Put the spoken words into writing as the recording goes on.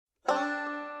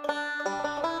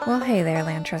Well, hey there,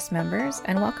 Land Trust members,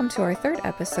 and welcome to our third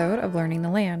episode of Learning the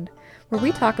Land, where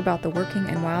we talk about the working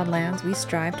and wild lands we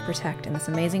strive to protect in this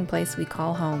amazing place we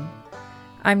call home.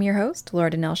 I'm your host,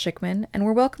 Laura Donnell Schickman, and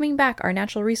we're welcoming back our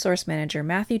Natural Resource Manager,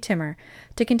 Matthew Timmer,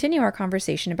 to continue our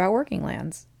conversation about working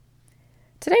lands.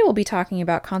 Today we'll be talking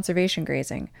about conservation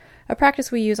grazing, a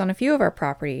practice we use on a few of our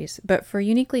properties, but for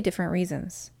uniquely different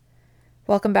reasons.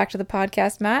 Welcome back to the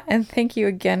podcast, Matt, and thank you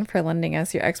again for lending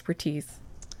us your expertise.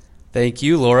 Thank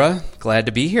you, Laura. Glad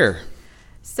to be here.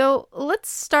 So let's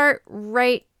start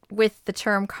right with the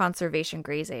term conservation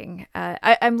grazing.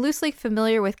 I'm loosely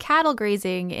familiar with cattle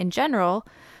grazing in general,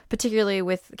 particularly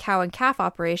with cow and calf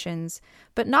operations,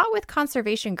 but not with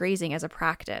conservation grazing as a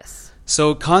practice.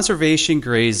 So conservation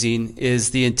grazing is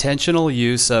the intentional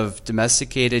use of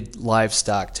domesticated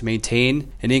livestock to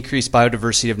maintain and increase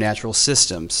biodiversity of natural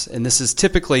systems. And this is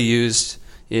typically used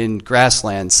in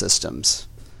grassland systems.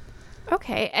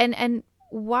 Okay, and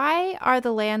why are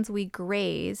the lands we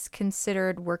graze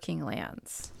considered working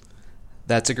lands?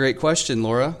 That's a great question,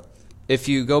 Laura. If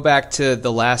you go back to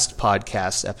the last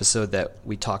podcast episode that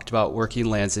we talked about working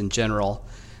lands in general,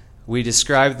 we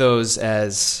described those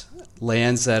as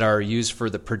lands that are used for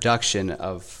the production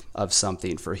of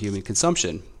something for human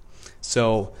consumption.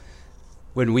 So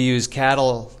when we use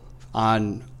cattle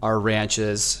on our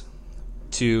ranches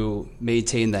to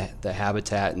maintain the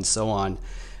habitat and so on,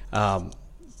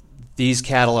 these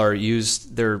cattle are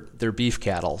used, they're beef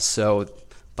cattle. So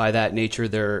by that nature,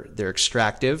 they're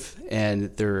extractive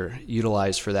and they're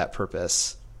utilized for that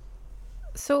purpose.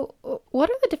 So what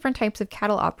are the different types of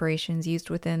cattle operations used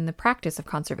within the practice of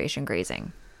conservation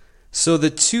grazing? So the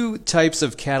two types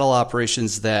of cattle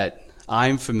operations that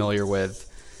I'm familiar with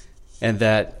and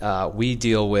that we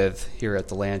deal with here at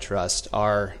the Land Trust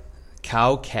are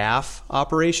cow-calf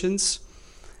operations.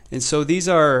 And so these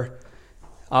are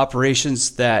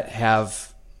operations that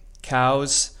have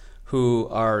cows who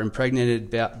are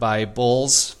impregnated by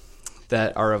bulls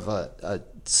that are of a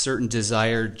certain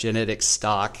desired genetic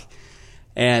stock.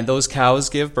 And those cows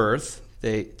give birth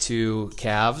to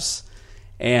calves,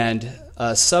 and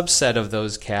a subset of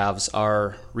those calves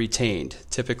are retained,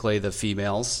 typically the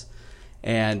females.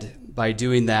 And by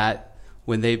doing that,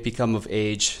 when they become of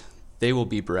age, they will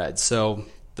be bred. So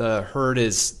the herd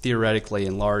is theoretically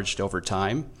enlarged over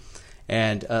time.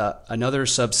 And another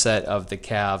subset of the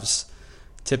calves,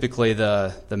 typically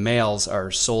the males,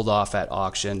 are sold off at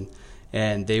auction,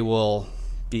 and they will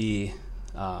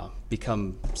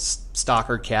become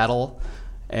stocker cattle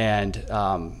and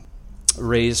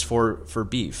raised for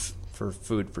beef, for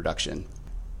food production.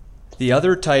 The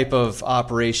other type of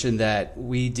operation that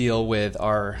we deal with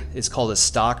is called a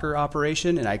stocker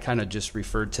operation, and I kind of just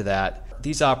referred to that.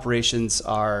 These operations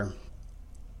are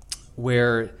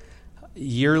where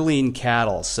yearling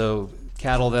cattle, so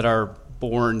cattle that are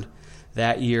born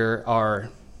that year, are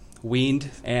weaned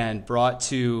and brought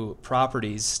to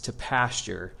properties to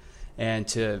pasture and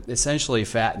to essentially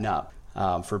fatten up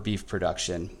for beef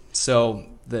production. So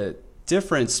the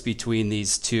difference between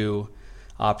these two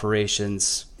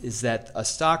operations is that a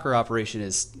stocker operation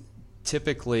is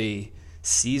typically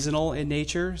seasonal in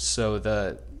nature, so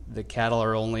the cattle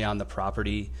are only on the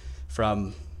property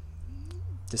from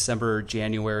December,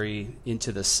 January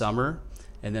into the summer,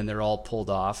 and then they're all pulled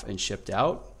off and shipped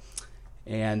out.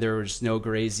 And there's no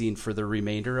grazing for the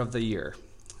remainder of the year.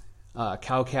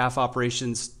 Cow-calf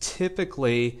operations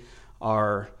typically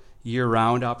are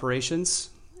year-round operations,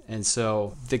 and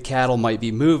so the cattle might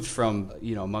be moved from,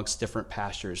 amongst different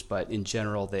pastures, but in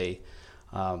general they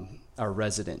are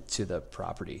resident to the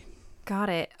property. Got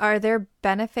it. Are there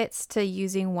benefits to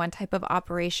using one type of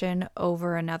operation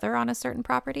over another on a certain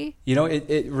property?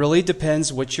 It really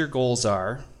depends what your goals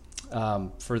are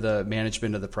for the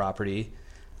management of the property.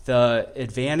 The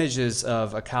advantages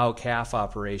of a cow-calf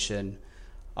operation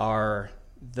are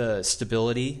the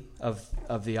stability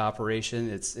of the operation.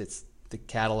 It's the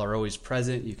cattle are always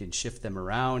present. You can shift them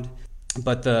around.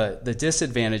 But the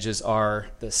disadvantages are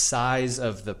the size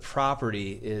of the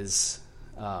property is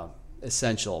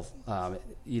essential.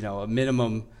 A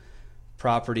minimum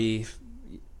property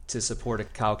to support a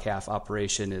cow-calf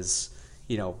operation is,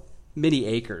 many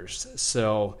acres.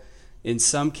 So in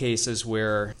some cases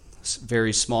where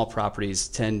very small properties,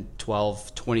 10,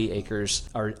 12, 20 acres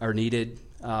are needed,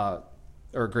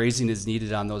 or grazing is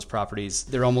needed on those properties,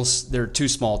 they're too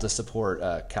small to support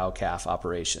a cow-calf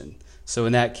operation. So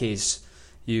in that case,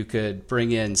 you could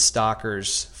bring in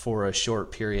stockers for a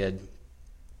short period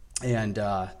and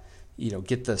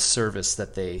get the service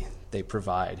that they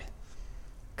provide.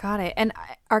 Got it. And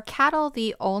are cattle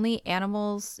the only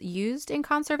animals used in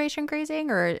conservation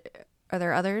grazing, or are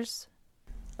there others?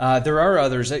 There are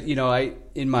others.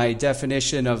 In my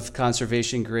definition of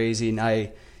conservation grazing,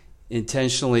 I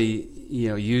intentionally,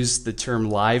 use the term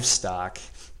livestock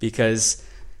because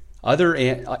other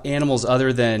animals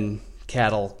other than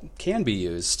cattle can be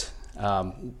used.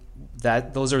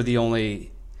 Those are the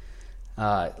only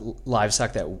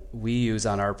livestock that we use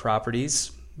on our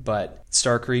properties. But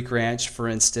Star Creek Ranch, for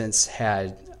instance,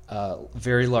 had a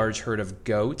very large herd of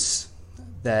goats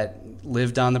that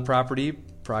lived on the property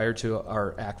prior to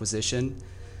our acquisition.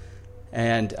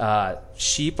 And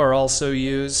sheep are also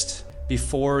used.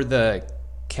 Before the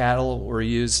cattle were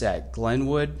used at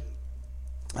Glenwood,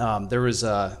 there was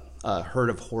a herd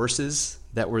of horses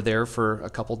that were there for a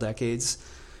couple decades.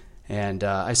 And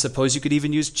I suppose you could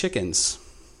even use chickens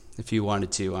if you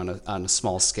wanted to on a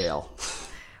small scale.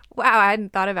 Wow, I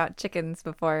hadn't thought about chickens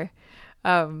before.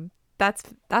 That's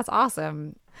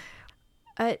awesome.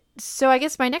 So I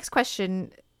guess my next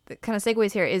question that kind of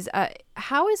segues here is,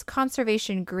 how is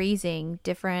conservation grazing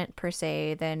different per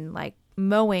se than like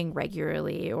mowing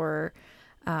regularly or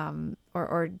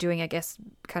doing, I guess,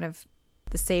 kind of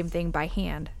the same thing by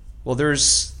hand? Well,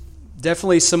 there's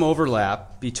definitely some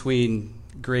overlap between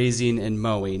grazing and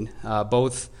mowing.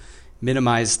 Both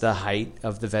minimize the height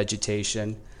of the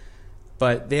vegetation,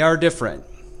 but they are different.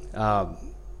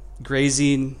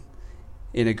 Grazing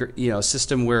in a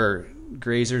system where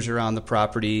grazers are on the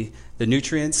property, the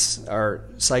nutrients are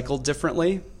cycled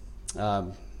differently,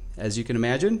 as you can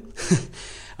imagine.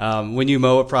 When you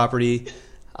mow a property,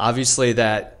 obviously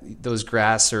those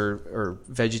grass or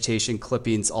vegetation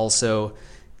clippings also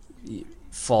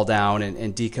fall down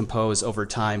and decompose over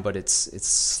time, but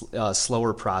it's a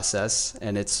slower process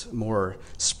and it's more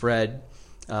spread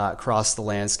across the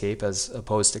landscape as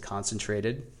opposed to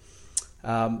concentrated.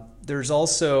 There's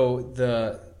also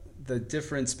the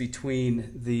difference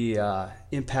between the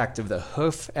impact of the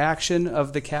hoof action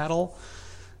of the cattle,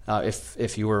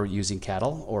 if you were using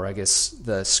cattle, or I guess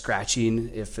the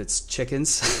scratching if it's chickens.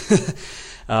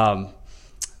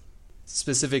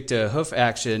 Specific to hoof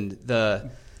action,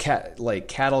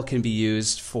 cattle can be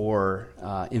used for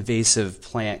invasive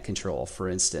plant control, for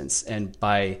instance, and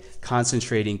by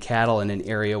concentrating cattle in an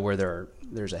area where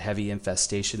there's a heavy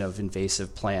infestation of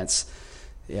invasive plants,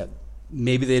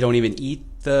 maybe they don't even eat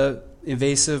the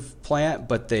invasive plant,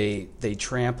 but they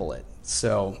trample it.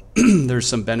 So there's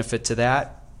some benefit to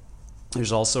that.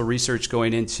 There's also research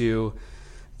going into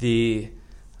the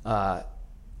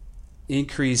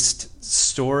increased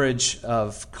storage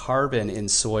of carbon in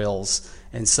soils,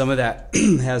 and some of that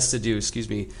has to do,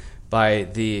 by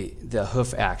the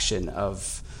hoof action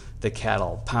of the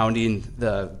cattle pounding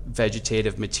the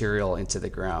vegetative material into the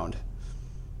ground.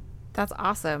 That's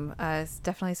awesome. It's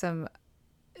definitely some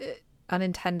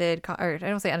unintended, or I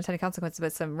don't say unintended consequences,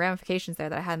 but some ramifications there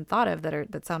that I hadn't thought of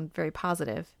that sound very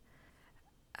positive.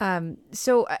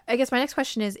 So I guess my next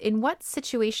question is, in what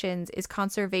situations is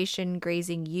conservation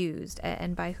grazing used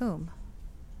and by whom?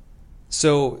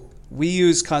 So we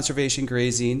use conservation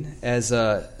grazing as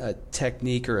a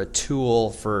technique or a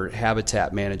tool for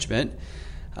habitat management,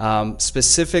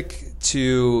 specific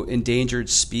to endangered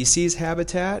species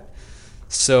habitat.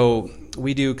 So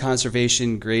we do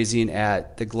conservation grazing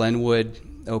at the Glenwood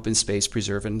Open Space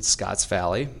Preserve in Scotts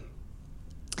Valley.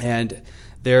 And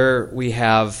there we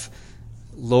have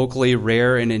locally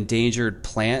rare and endangered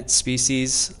plant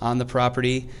species on the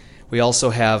property. We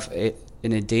also have an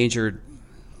endangered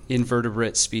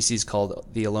invertebrate species called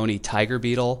the Ohlone tiger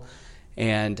beetle,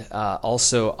 and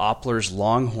also Oppler's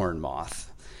longhorn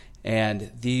moth. And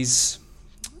these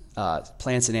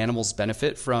plants and animals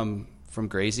benefit from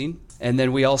grazing. And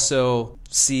then we also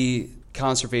see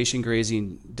conservation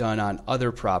grazing done on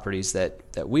other properties that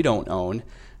we don't own.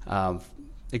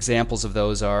 Examples of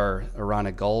those are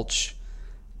Arana Gulch,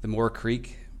 the Moore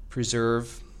Creek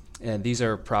Preserve, and these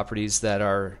are properties that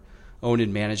are owned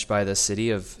and managed by the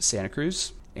city of Santa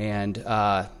Cruz. And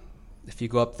if you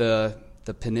go up the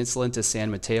peninsula into San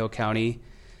Mateo County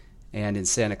and in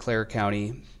Santa Clara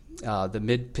County, the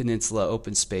Mid-Peninsula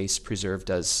Open Space Preserve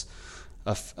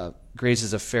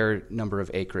grazes a fair number of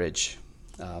acreage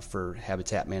for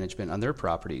habitat management on their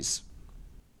properties.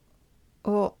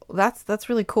 Well, that's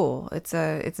really cool. It's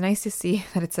nice to see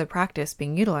that it's a practice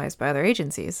being utilized by other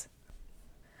agencies.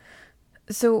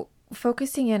 So,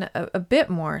 focusing in a bit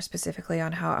more specifically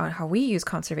on how we use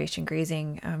conservation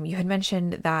grazing, you had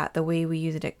mentioned that the way we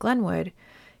use it at Glenwood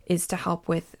is to help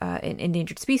with an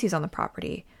endangered species on the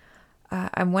property.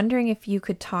 I'm wondering if you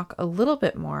could talk a little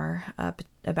bit more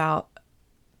about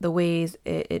the ways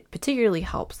it particularly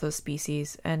helps those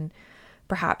species, and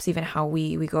perhaps even how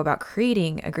we go about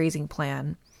creating a grazing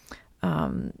plan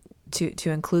to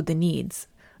include the needs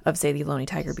of, say, the Ohlone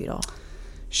tiger beetle.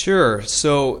 Sure.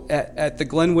 So at the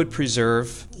Glenwood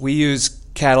Preserve, we use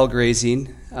cattle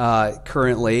grazing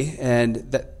currently, and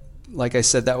that, like I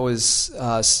said, that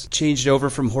was changed over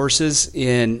from horses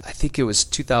in, I think it was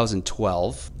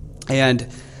 2012. And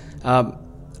a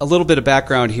little bit of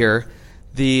background here: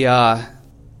 the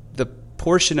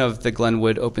portion of the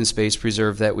Glenwood Open Space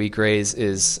Preserve that we graze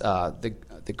is the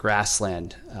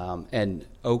grassland and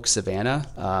oak savanna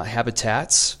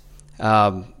habitats.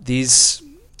 These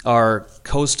are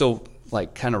coastal,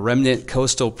 like kind of remnant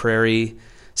coastal prairie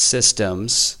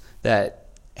systems that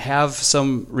have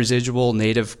some residual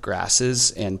native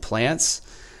grasses and plants.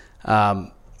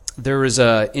 There was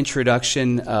there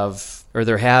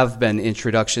have been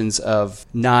introductions of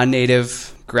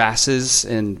non-native grasses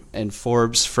and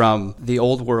forbs from the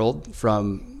Old World,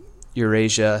 from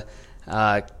Eurasia,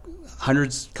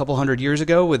 couple hundred years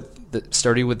ago,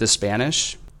 starting with the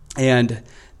Spanish. And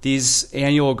these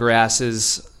annual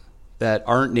grasses that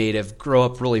aren't native grow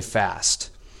up really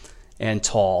fast and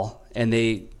tall, and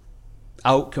they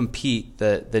outcompete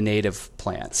the native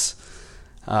plants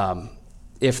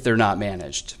if they're not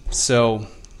managed. So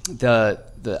the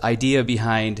idea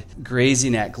behind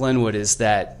grazing at Glenwood is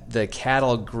that the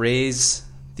cattle graze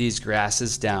these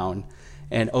grasses down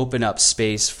and open up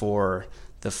space for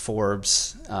the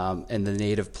forbs and the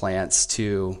native plants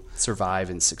to survive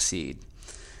and succeed.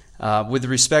 With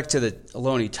respect to the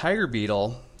Ohlone tiger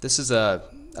beetle, this is a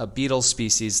beetle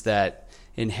species that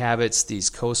inhabits these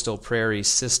coastal prairie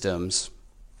systems.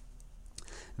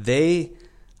 They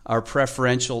are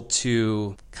preferential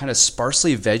to kind of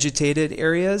sparsely vegetated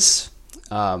areas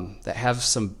that have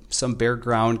some bare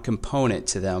ground component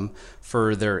to them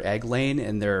for their egg laying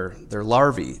and their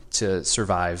larvae to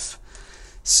survive.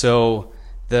 So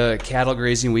the cattle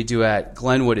grazing we do at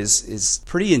Glenwood is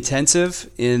pretty intensive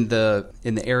in the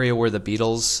area where the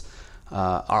beetles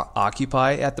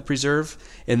occupy at the preserve,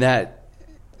 in that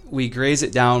we graze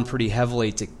it down pretty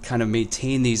heavily to kind of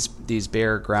maintain these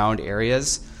bare ground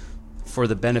areas for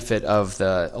the benefit of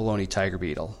the Ohlone tiger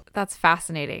beetle. That's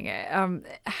fascinating.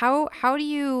 How do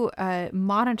you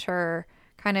monitor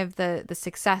kind of the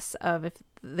success of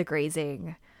the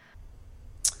grazing?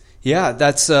 Yeah,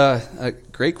 that's a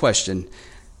great question.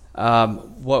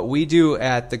 What we do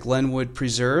at the Glenwood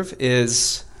Preserve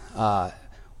is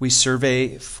we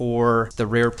survey for the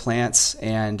rare plants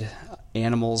and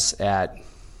animals at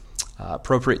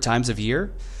appropriate times of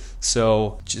year.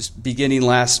 So just beginning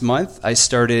last month, I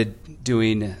started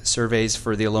doing surveys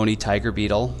for the Ohlone tiger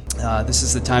beetle. This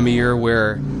is the time of year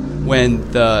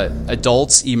when the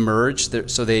adults emerge,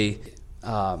 so they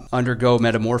undergo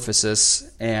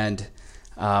metamorphosis and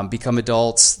become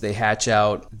adults. They hatch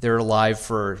out. They're alive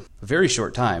for a very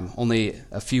short time, only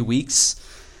a few weeks,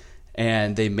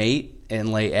 and they mate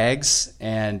and lay eggs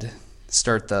and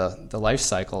start the life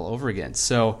cycle over again.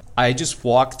 So I just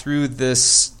walk through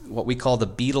this, what we call the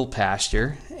beetle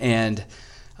pasture, and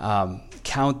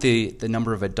count the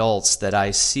number of adults that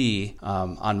I see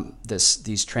on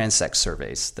these transect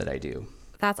surveys that I do.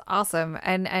 That's awesome.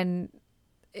 And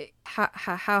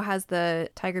how has the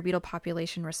tiger beetle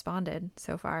population responded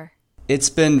so far? It's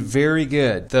been very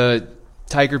good. The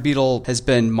tiger beetle has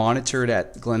been monitored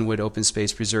at Glenwood Open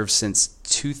Space Preserve since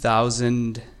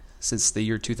the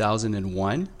year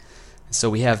 2001. So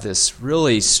we have this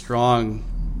really strong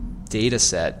data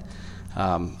set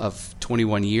of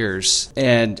 21 years.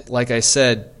 And like I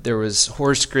said, there was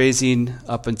horse grazing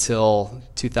up until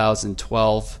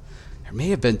 2012. There may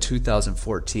have been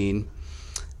 2014.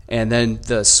 And then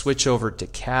the switch over to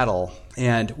cattle.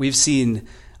 And we've seen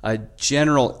a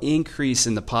general increase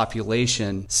in the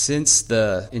population since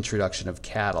the introduction of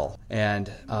cattle.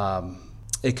 And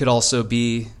it could also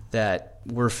be that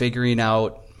we're figuring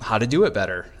out how to do it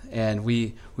better. And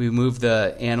we move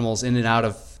the animals in and out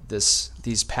of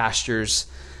these pastures,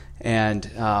 and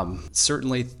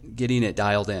certainly getting it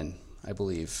dialed in, I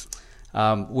believe.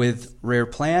 With rare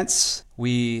plants,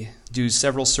 we do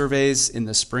several surveys in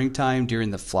the springtime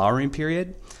during the flowering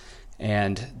period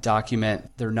and document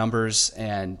their numbers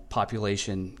and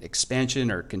population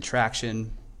expansion or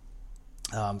contraction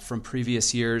from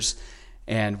previous years.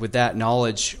 And with that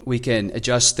knowledge, we can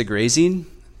adjust the grazing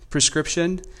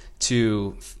prescription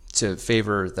to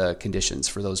favor the conditions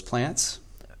for those plants.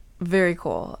 Very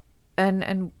cool.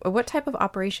 And what type of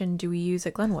operation do we use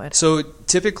at Glenwood? So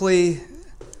typically,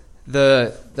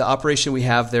 the operation we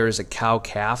have there is a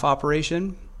cow-calf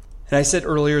operation. And I said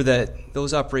earlier that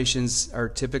those operations are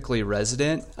typically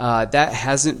resident. That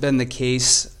hasn't been the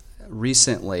case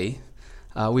recently.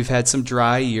 We've had some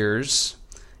dry years,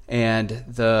 and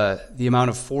the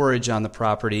amount of forage on the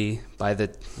property by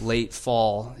the late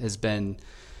fall has been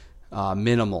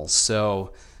minimal.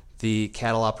 So the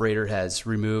cattle operator has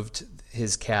removed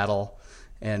his cattle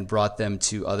and brought them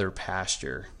to other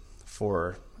pasture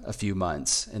for a few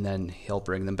months, and then he'll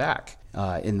bring them back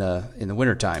in the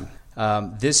wintertime.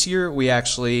 This year we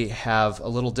actually have a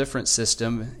little different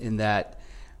system in that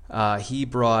he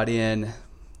brought in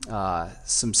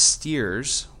some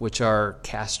steers, which are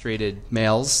castrated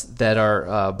males that are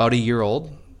about a year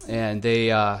old, and they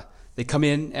come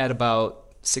in at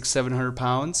about 600-700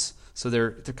 pounds. So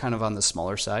they're kind of on the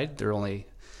smaller side. They're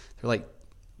like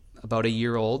about a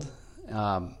year old,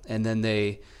 and then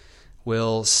they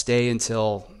will stay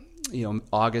until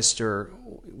August or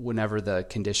whenever the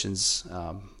conditions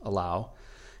allow,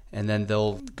 and then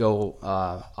they'll go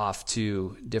off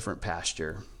to different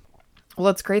pasture. Well,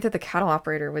 it's great that the cattle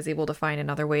operator was able to find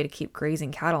another way to keep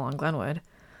grazing cattle on Glenwood.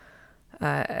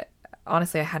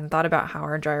 Honestly, I hadn't thought about how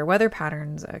our drier weather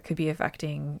patterns could be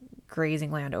affecting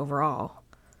grazing land overall.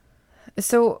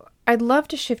 So I'd love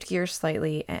to shift gears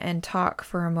slightly and talk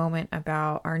for a moment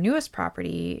about our newest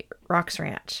property, Rocks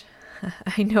Ranch.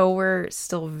 I know we're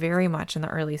still very much in the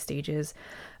early stages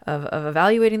of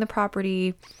evaluating the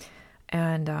property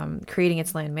and creating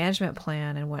its land management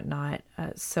plan and whatnot.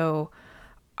 So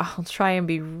I'll try and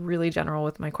be really general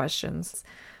with my questions.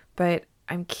 But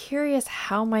I'm curious,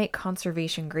 how might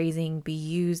conservation grazing be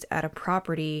used at a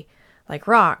property like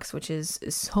Rocks, which is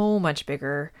so much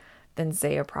bigger than,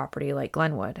 say, a property like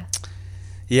Glenwood?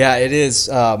 Yeah, it is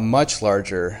much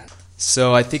larger.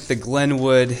 So I think the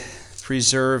Glenwood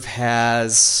Preserve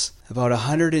has about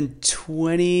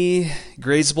 120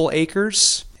 grazable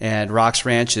acres, and Rocks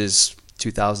Ranch is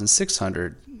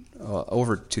 2,600,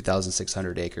 over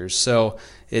 2,600 acres. So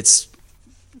it's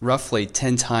roughly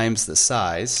 10 times the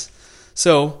size.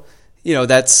 So,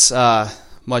 that's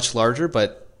much larger,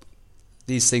 but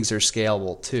these things are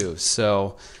scalable too.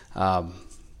 So,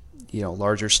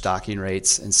 larger stocking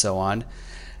rates and so on.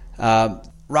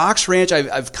 Rocks Ranch,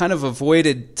 I've kind of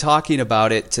avoided talking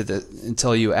about it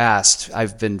until you asked.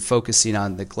 I've been focusing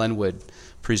on the Glenwood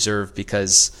Preserve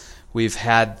because we've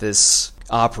had this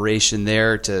operation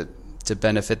there to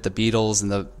benefit the beetles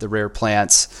and the rare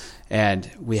plants, and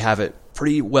we have it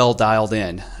pretty well dialed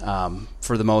in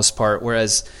for the most part.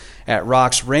 Whereas at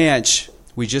Rocks Ranch,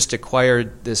 we just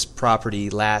acquired this property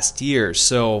last year,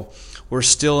 so we're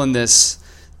still in this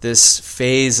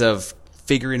phase of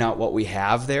figuring out what we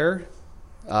have there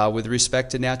with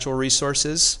respect to natural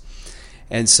resources.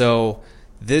 And so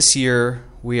this year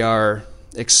we are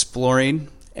exploring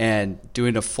and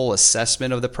doing a full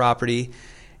assessment of the property,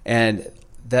 and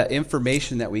the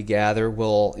information that we gather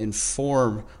will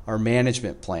inform our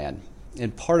management plan.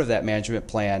 And part of that management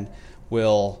plan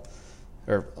will,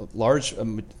 or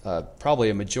probably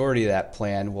a majority of that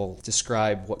plan will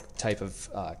describe what type of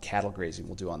cattle grazing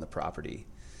we'll do on the property.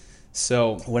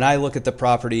 So when I look at the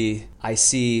property, I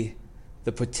see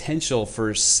the potential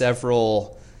for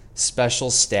several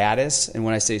special status. And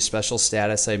when I say special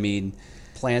status, I mean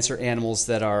plants or animals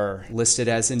that are listed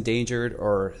as endangered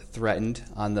or threatened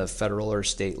on the federal or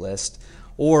state list,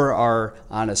 or are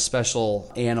on a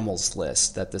special animals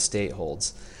list that the state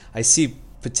holds. I see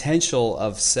potential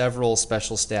of several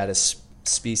special status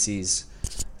species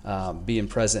being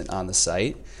present on the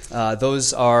site.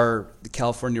 Those are the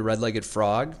California red-legged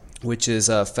frog, which is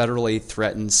a federally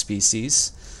threatened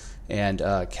species and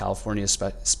California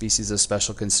species of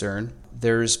special concern.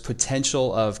 There's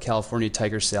potential of California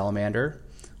tiger salamander,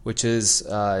 which is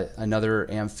another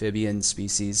amphibian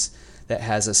species that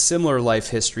has a similar life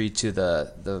history to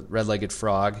the red-legged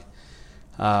frog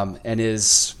and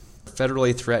is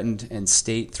federally threatened and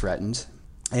state threatened.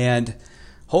 And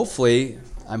hopefully,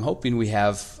 I'm hoping we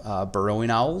have burrowing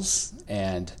owls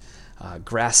and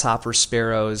grasshopper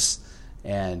sparrows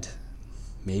and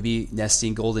maybe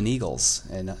nesting golden eagles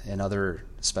and other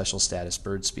special status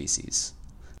bird species.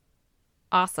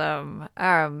 Awesome.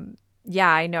 Yeah,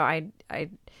 I know I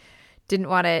didn't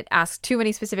want to ask too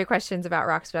many specific questions about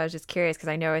rocks, but I was just curious because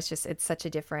I know it's such a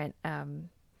different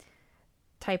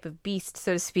type of beast,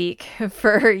 so to speak,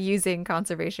 for using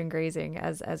conservation grazing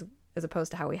as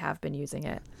opposed to how we have been using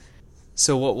it.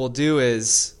 So what we'll do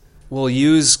is we'll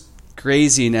use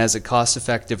grazing as a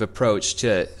cost-effective approach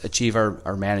to achieve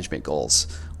our management goals,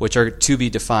 which are to be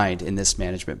defined in this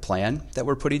management plan that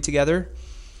we're putting together.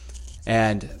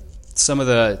 And some of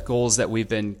the goals that we've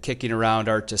been kicking around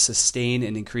are to sustain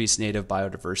and increase native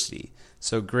biodiversity.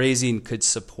 So grazing could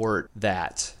support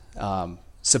that.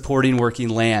 Supporting working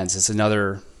lands is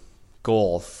another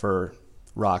goal for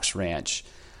Rocks Ranch,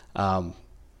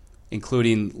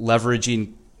 including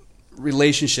leveraging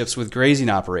relationships with grazing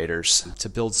operators to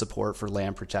build support for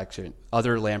land protection,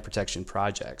 other land protection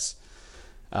projects.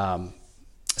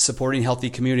 supporting healthy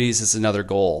communities is another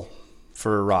goal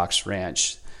for Rocks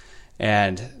Ranch.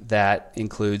 And that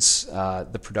includes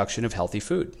the production of healthy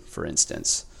food, for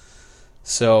instance.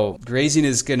 So grazing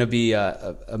is going to be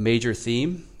a major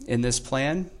theme in this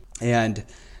plan. And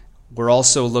we're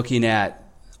also looking at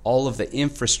all of the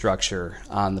infrastructure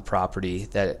on the property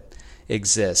that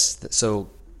exists. So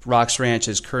Rocks Ranch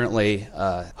is currently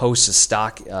hosts a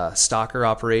stocker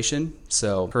operation.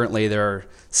 So currently there are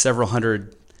several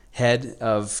hundred head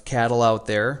of cattle out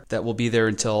there that will be there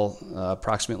until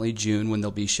approximately June when they'll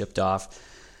be shipped off.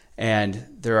 And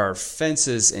there are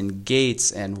fences and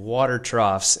gates and water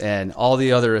troughs and all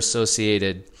the other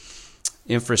associated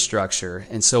infrastructure.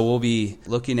 And so we'll be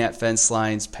looking at fence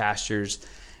lines, pastures,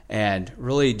 and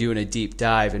really doing a deep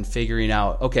dive and figuring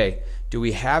out, okay, do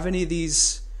we have any of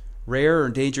these rare or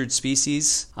endangered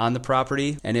species on the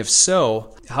property? And if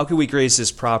so, how can we graze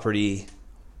this property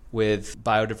with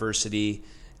biodiversity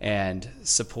and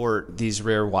support these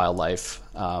rare wildlife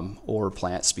or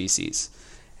plant species?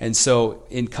 And so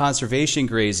in conservation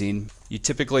grazing, you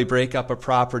typically break up a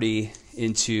property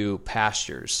into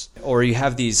pastures, or you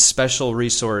have these special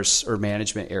resource or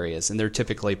management areas, and they're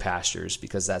typically pastures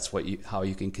because that's how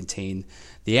you can contain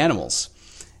the animals.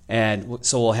 And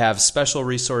so we'll have special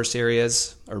resource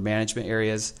areas or management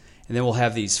areas, and then we'll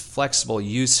have these flexible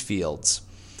use fields.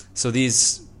 So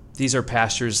these are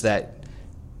pastures that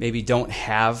maybe don't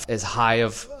have as high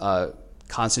of a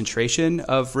concentration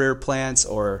of rare plants,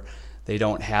 or they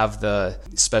don't have the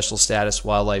special status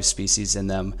wildlife species in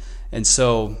them. And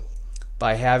so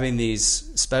by having these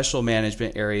special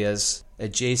management areas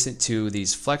adjacent to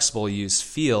these flexible use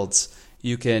fields,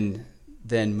 you can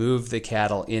then move the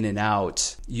cattle in and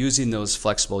out using those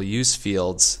flexible use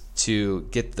fields to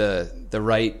get the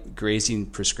right grazing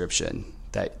prescription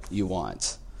that you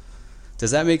want.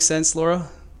 Does that make sense, Laura?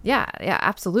 Yeah,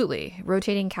 absolutely.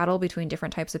 Rotating cattle between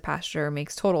different types of pasture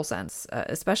makes total sense,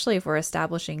 especially if we're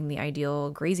establishing the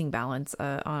ideal grazing balance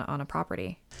on a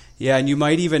property. Yeah, and you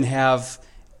might even have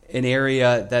an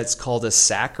area that's called a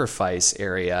sacrifice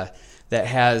area that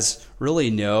has really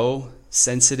no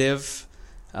sensitive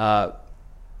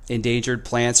endangered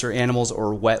plants or animals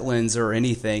or wetlands or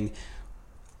anything,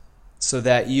 so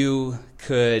that you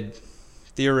could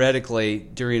theoretically,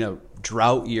 during a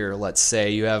drought year, let's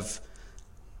say you have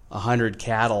 100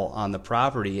 cattle on the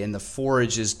property and the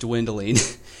forage is dwindling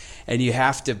and you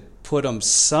have to put them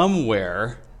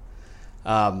somewhere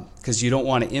because you don't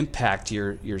want to impact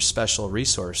your special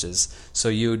resources. So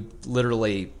you'd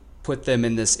literally put them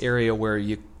in this area where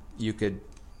you could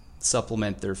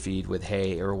supplement their feed with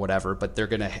hay or whatever, but they're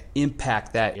going to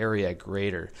impact that area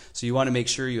greater. So you want to make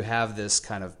sure you have this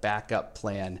kind of backup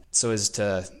plan so as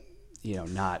to,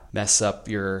 not mess up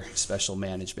your special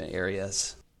management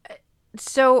areas.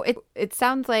 So it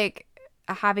sounds like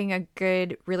having a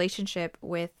good relationship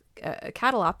with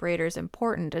cattle operator is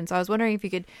important. And so I was wondering if you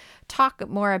could talk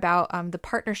more about the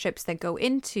partnerships that go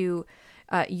into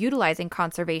utilizing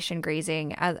conservation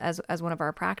grazing as one of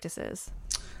our practices.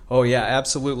 Oh, yeah,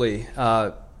 absolutely.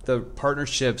 The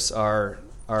partnerships are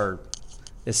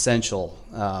essential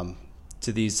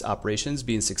to these operations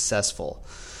being successful.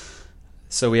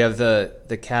 So we have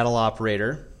the cattle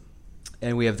operator,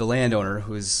 and we have the landowner,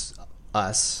 who's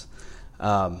us,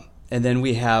 and then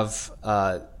we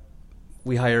hire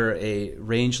a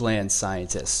rangeland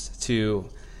scientist to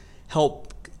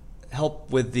help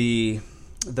with the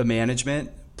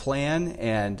management plan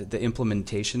and the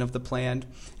implementation of the plan,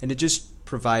 and to just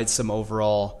provide some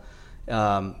overall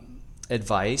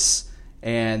advice.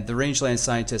 And the rangeland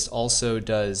scientist also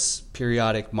does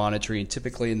periodic monitoring,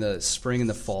 typically in the spring and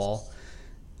the fall,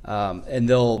 and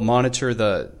they'll monitor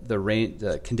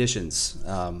the conditions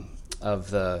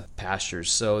of the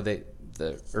pastures, so the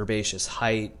herbaceous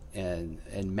height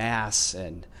and mass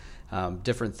and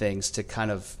different things to kind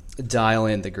of dial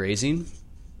in the grazing.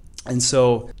 And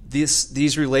so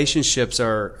these relationships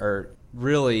are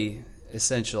really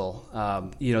essential.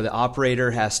 The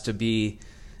operator has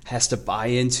to buy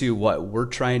into what we're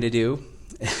trying to do.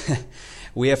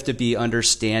 We have to be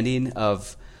understanding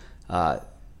of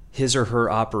his or her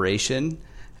operation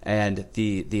and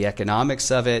the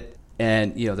economics of it.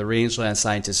 And, the rangeland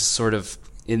scientist is sort of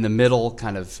in the middle,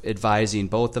 kind of advising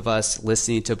both of us,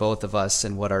 listening to both of us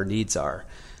and what our needs are.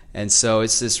 And so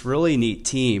it's this really neat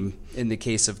team in the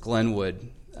case of Glenwood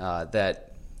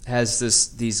that has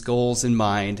these goals in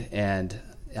mind and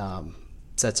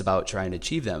sets about trying to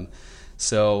achieve them.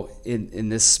 So in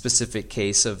this specific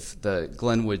case of the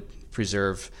Glenwood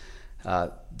Preserve,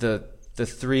 the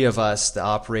three of us, the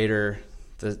operator,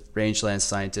 the rangeland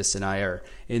scientist, and I, are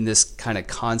in this kind of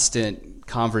constant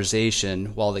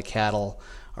conversation while the cattle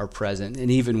are present,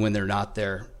 and even when they're not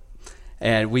there.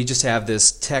 And we just have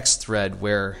this text thread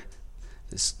where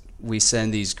we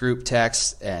send these group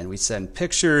texts, and we send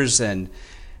pictures and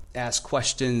ask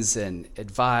questions and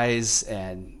advise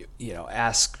and,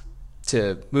 ask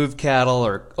to move cattle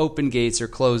or open gates or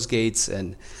close gates.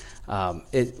 And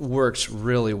it works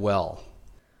really well.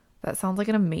 That sounds like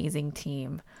an amazing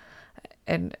team.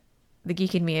 And the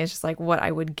geek in me is just like what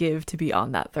I would give to be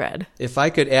on that thread. If I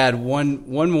could add one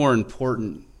more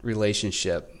important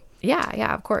relationship.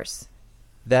 Yeah, of course.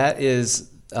 That is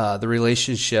the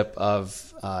relationship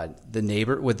of the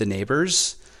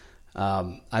neighbors.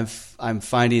 I'm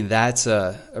finding that's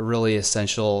a really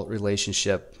essential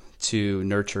relationship to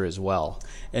nurture as well.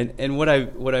 And what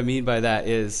I mean by that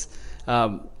is,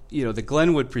 the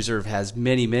Glenwood Preserve has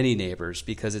many neighbors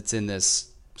because it's in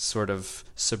this sort of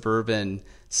suburban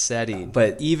setting.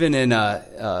 But even in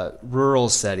a rural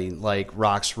setting like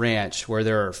Rocks Ranch, where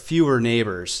there are fewer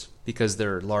neighbors because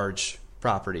they're large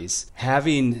properties,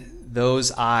 having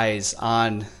those eyes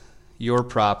on your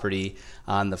property,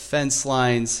 on the fence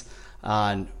lines,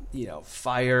 on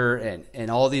fire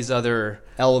and all these other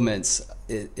elements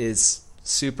is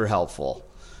super helpful.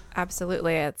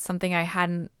 Absolutely. It's something I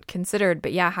hadn't considered,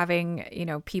 but yeah, having,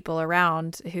 people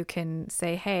around who can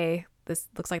say, hey, this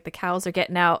looks like the cows are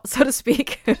getting out, so to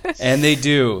speak. And they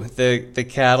do. The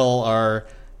cattle are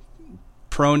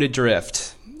prone to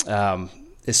drift.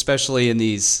 Especially in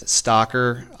these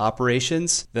stocker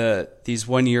operations, these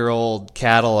 1-year-old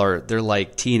cattle they're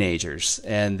like teenagers,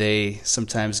 and they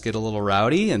sometimes get a little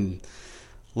rowdy and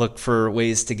look for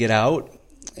ways to get out.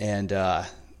 And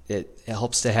it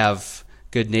helps to have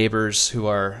good neighbors who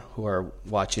are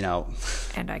watching out.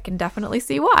 And I can definitely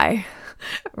see why.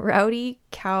 Rowdy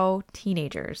cow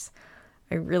teenagers.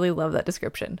 I really love that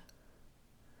description.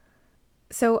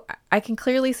 So I can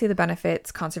clearly see the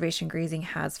benefits conservation grazing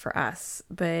has for us,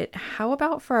 but how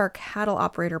about for our cattle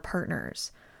operator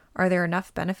partners? Are there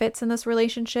enough benefits in this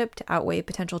relationship to outweigh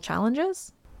potential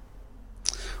challenges?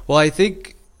 Well, I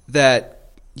think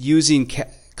that using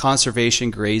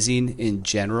conservation grazing in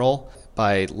general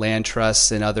by land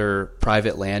trusts and other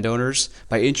private landowners,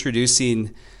 by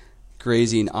introducing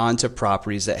grazing onto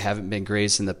properties that haven't been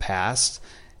grazed in the past,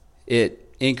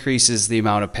 it increases the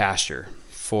amount of pasture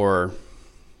for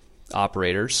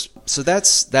operators. So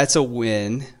that's a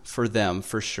win for them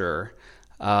for sure.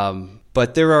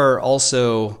 But there are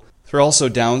also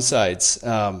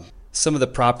downsides. Some of the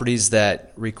properties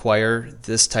that require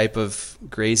this type of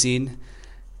grazing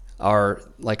are,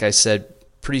 like I said,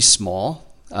 pretty small,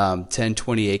 10,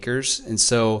 20 acres. And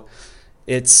so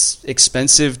it's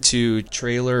expensive to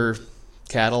trailer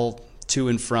cattle to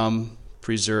and from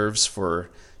preserves for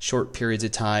short periods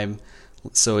of time.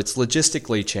 So it's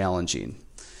logistically challenging.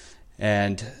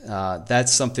 And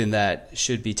that's something that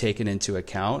should be taken into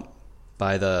account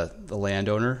by the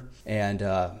landowner. And,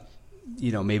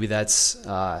 maybe that's,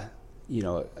 a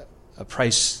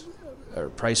price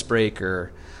break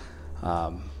or,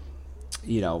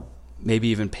 maybe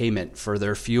even payment for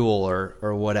their fuel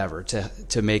or whatever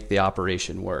to make the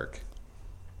operation work.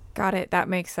 Got it. That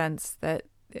makes sense that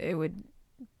it would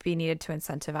be needed to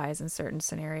incentivize in certain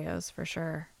scenarios for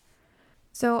sure.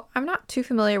 So I'm not too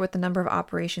familiar with the number of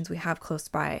operations we have close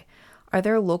by. Are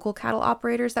there local cattle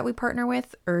operators that we partner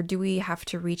with, or do we have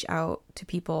to reach out to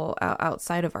people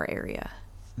outside of our area?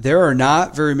 There are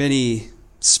not very many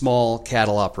small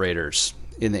cattle operators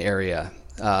in the area.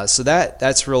 So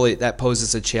that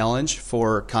poses a challenge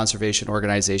for conservation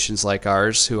organizations like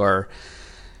ours who are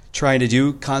trying to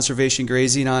do conservation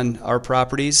grazing on our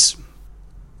properties.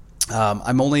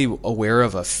 I'm only aware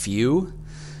of a few,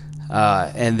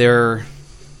 and they're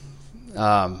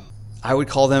I would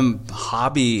call them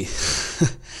hobby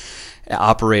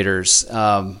operators.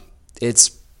 It's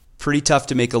pretty tough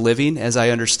to make a living, as I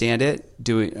understand it,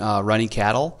 doing running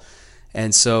cattle,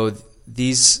 and so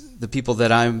the people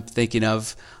that I'm thinking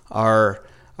of are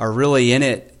really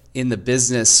in the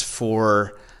business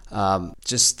for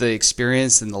just the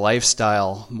experience and the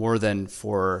lifestyle more than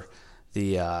for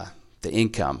the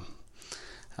income.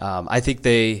 I think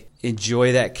they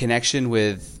enjoy that connection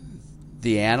with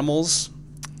the animals.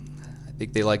 I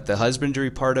think they like the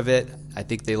husbandry part of it. I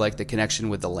think they like the connection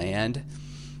with the land,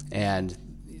 and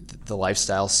the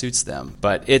lifestyle suits them.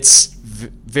 But it's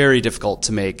very difficult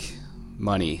to make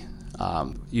money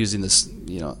using this,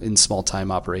 in small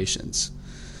time operations.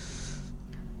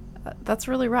 That's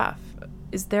really rough.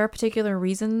 Is there a particular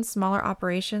reason smaller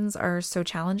operations are so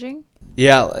challenging?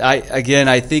 Yeah,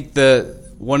 I think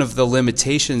one of the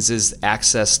limitations is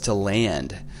access to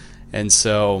land, and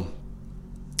so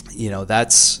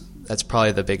that's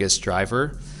probably the biggest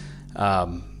driver.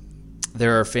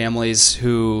 There are families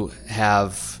who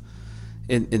have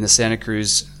in the Santa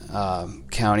Cruz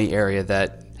County area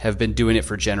that have been doing it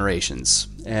for generations,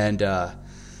 and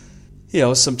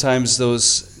sometimes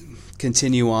those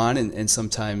continue on, and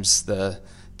sometimes the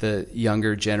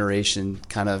younger generation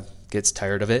kind of gets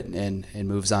tired of it and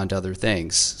moves on to other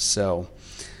things. So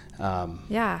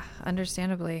yeah,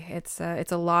 understandably, it's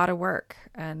a lot of work,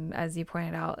 and as you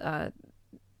pointed out,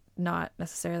 not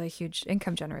necessarily a huge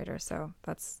income generator. So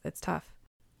it's tough.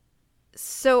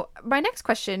 So my next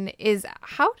question is,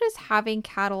 how does having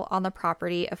cattle on the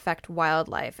property affect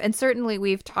wildlife? And certainly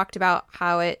we've talked about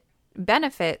how it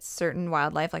benefits certain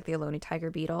wildlife like the Ohlone tiger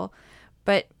beetle.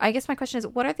 But I guess my question is,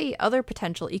 what are the other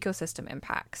potential ecosystem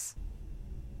impacts?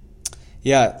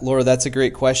 Yeah, Laura, that's a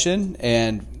great question,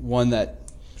 and one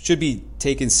that should be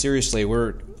taken seriously.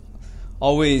 We're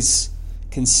always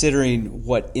considering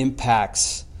what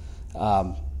impacts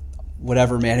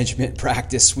whatever management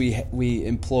practice we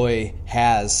employ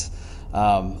has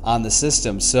on the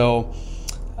system. So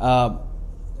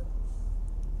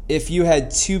if you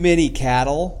had too many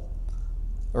cattle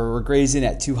or were grazing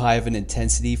at too high of an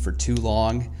intensity for too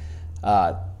long,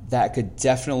 that could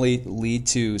definitely lead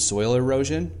to soil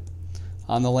erosion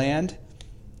on the land.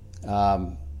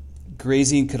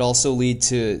 Grazing could also lead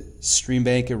to stream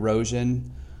bank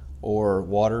erosion or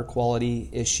water quality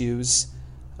issues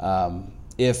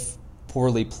if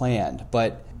poorly planned.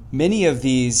 But many of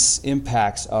these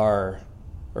impacts are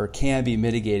or can be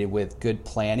mitigated with good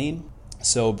planning.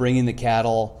 So bringing the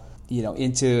cattle,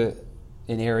 into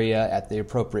an area at the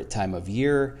appropriate time of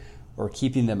year, or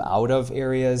keeping them out of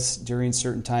areas during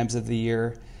certain times of the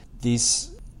year.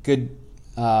 These good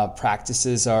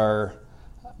practices are,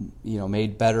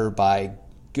 made better by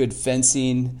good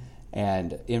fencing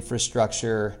and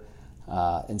infrastructure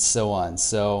and so on.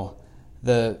 So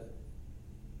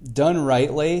done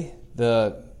rightly,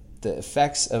 the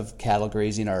effects of cattle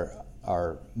grazing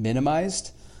are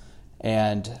minimized,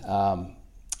 and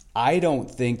I don't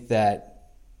think that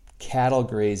cattle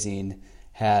grazing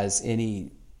has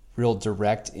any real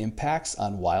direct impacts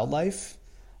on wildlife.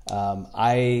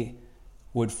 I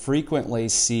would frequently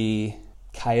see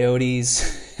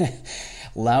coyotes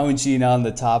lounging on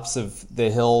the tops of the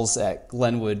hills at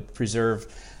Glenwood Preserve,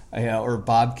 or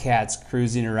bobcats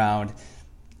cruising around,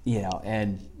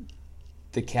 and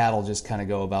the cattle just kind of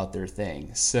go about their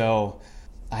thing. So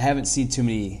I haven't seen too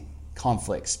many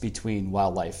conflicts between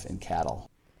wildlife and cattle.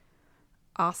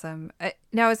 Awesome.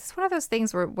 Now, is this one of those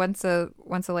things where once a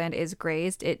land is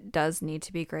grazed, it does need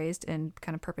to be grazed in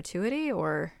kind of perpetuity,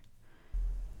 or?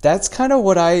 That's kind of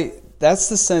that's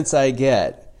the sense I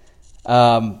get.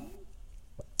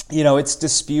 It's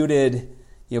disputed.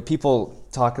 People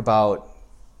talk about,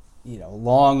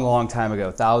 long time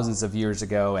ago, thousands of years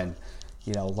ago, and,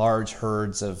 large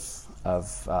herds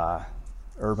of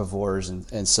herbivores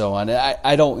and so on.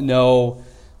 I don't know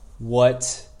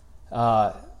what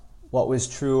was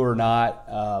true or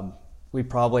not. We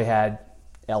probably had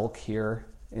elk here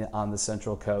on the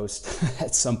Central Coast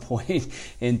at some point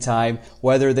in time.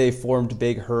 Whether they formed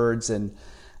big herds and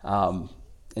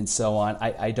so on,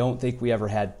 I don't think we ever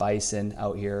had bison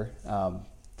out here.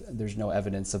 There's no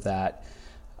evidence of that.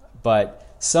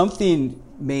 But something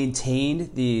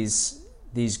maintained these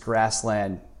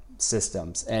grassland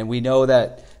systems, and we know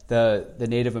that the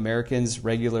Native Americans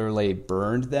regularly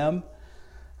burned them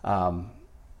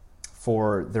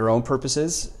for their own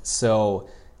purposes. So,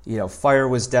 fire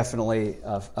was definitely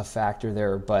a factor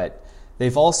there, but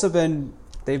they've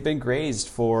been grazed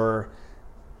for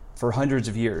hundreds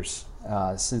of years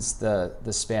since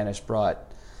the Spanish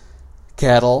brought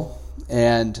cattle,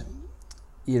 and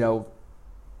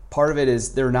part of it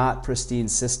is they're not pristine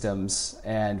systems,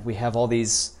 and we have all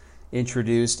these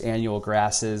introduced annual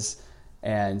grasses,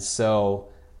 and so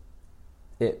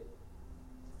it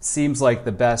seems like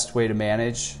the best way to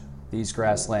manage these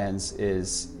grasslands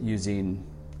is using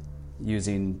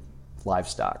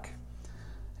livestock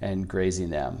and grazing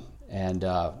them, and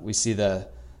we see the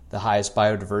highest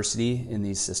biodiversity in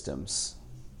these systems.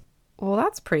 Well,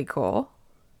 that's pretty cool.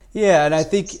 Yeah, and I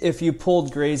think if you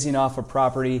pulled grazing off a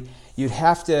property, you'd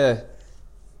have to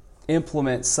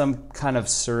implement some kind of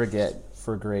surrogate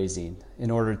for grazing in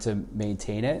order to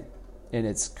maintain it in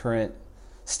its current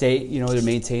state, to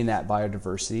maintain that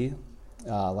biodiversity,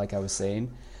 like I was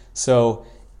saying. So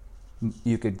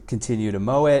you could continue to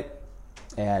mow it,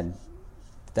 and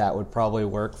that would probably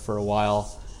work for a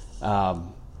while.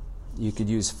 You could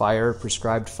use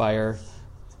prescribed fire,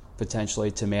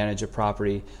 potentially to manage a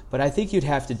property. But I think you'd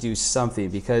have to do something,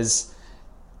 because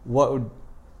what would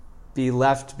be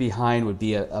left behind would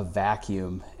be a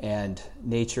vacuum, and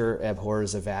nature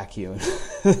abhors a vacuum.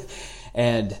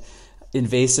 And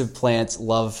invasive plants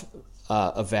love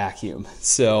a vacuum.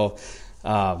 So,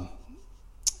 so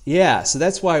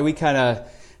that's why we kind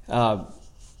of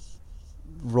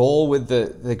roll with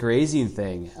the grazing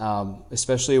thing,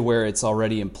 especially where it's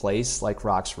already in place, like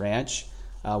Rocks Ranch.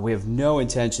 We have no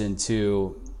intention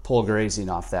to pull grazing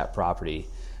off that property.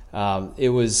 It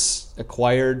was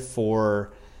acquired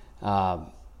for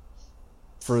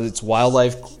its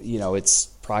wildlife, its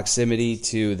proximity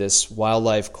to this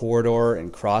wildlife corridor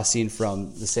and crossing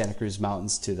from the Santa Cruz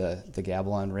Mountains to the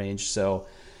Gabilan Range. So,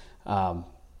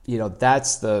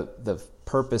 that's the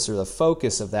purpose or the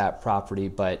focus of that property,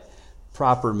 but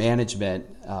proper management,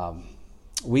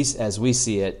 as we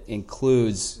see it,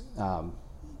 includes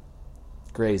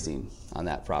grazing on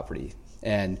that property,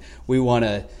 and we want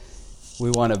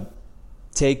to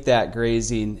take that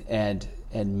grazing and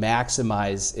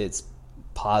maximize its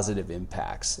positive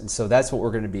impacts, and so that's what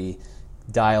we're going to be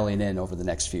dialing in over the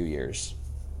next few years.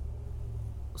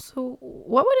 So,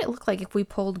 what would it look like if we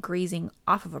pulled grazing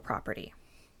off of a property?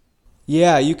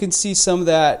 Yeah, you can see some of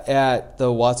that at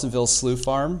the Watsonville Slough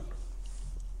Farm.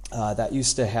 That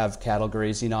used to have cattle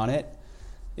grazing on it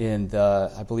in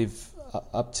the, I believe,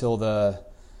 up till the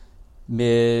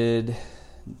mid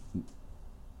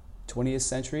 20th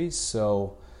century.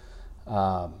 So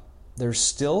there's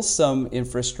still some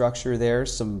infrastructure there,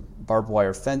 some barbed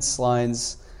wire fence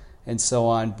lines and so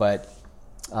on, but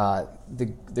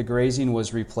the grazing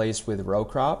was replaced with row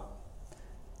crop,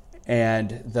 and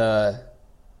the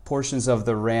portions of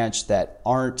the ranch that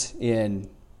aren't in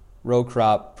row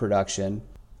crop production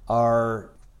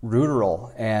are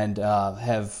ruderal and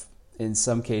have, in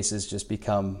some cases, just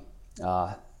become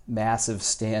massive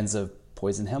stands of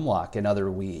poison hemlock and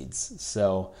other weeds.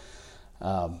 So,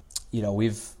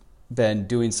 we've been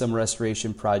doing some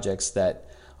restoration projects that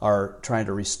are trying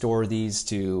to restore these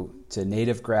to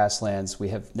native grasslands. We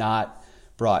have not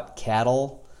brought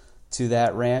cattle to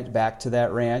that ranch, back to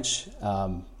that ranch.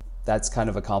 That's kind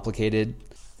of a complicated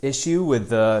issue with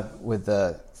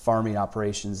the farming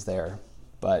operations there.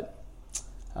 But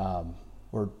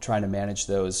we're trying to manage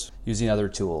those using other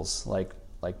tools like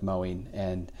mowing,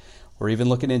 and we're even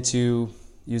looking into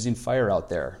using fire out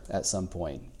there at some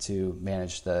point to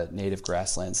manage the native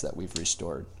grasslands that we've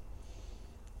restored.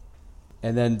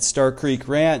 And then Star Creek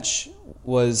Ranch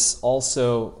was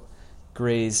also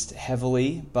grazed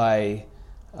heavily by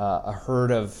a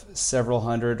herd of several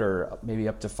hundred or maybe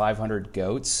up to 500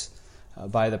 goats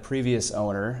by the previous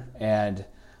owner, and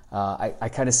I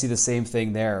kind of see the same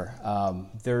thing there.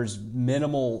 There's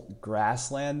minimal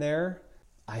grassland there.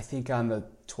 I think on the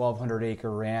 1,200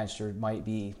 acre ranch, there might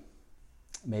be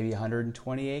maybe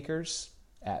 120 acres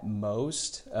at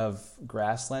most of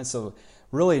grassland. So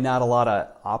really not a lot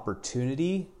of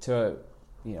opportunity to,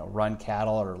 run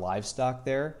cattle or livestock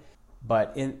there.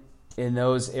 But in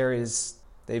those areas,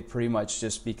 they've pretty much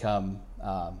just become,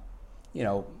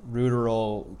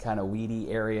 ruderal, kind of weedy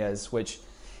areas, which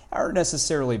aren't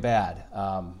necessarily bad.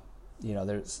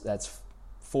 That's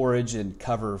forage and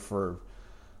cover for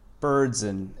birds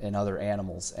and other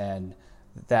animals. And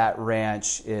that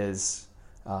ranch is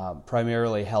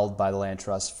primarily held by the Land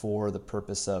Trust for the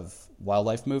purpose of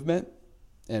wildlife movement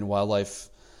and wildlife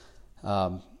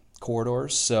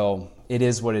corridors. So it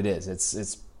is what it is.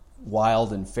 It's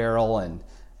wild and feral, and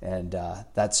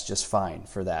that's just fine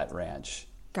for that ranch.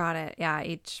 Got it. Yeah,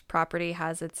 each property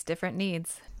has its different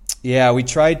needs. Yeah, we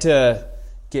tried to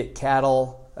get a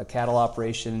cattle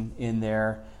operation in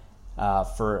there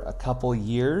for a couple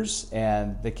years,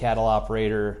 and the cattle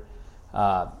operator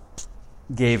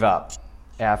gave up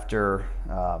after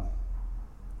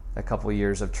a couple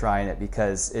years of trying it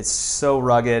because it's so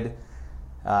rugged.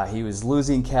 He was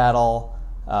losing cattle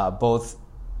both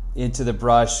into the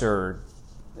brush or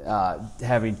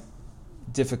having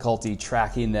difficulty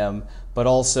tracking them, but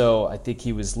also I think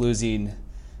he was losing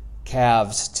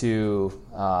calves to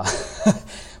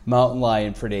mountain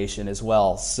lion predation as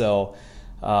well. So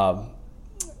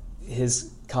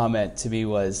his comment to me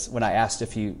was, when I asked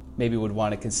if he maybe would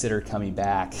want to consider coming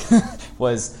back,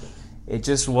 was it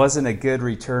just wasn't a good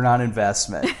return on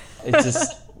investment. It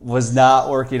just was not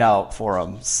working out for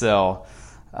him. So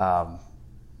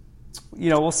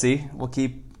we'll see. We'll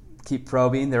keep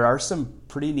probing. There are some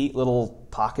pretty neat little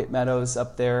pocket meadows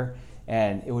up there,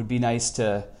 and it would be nice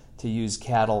to use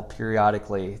cattle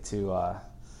periodically to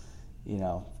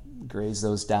graze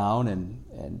those down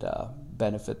and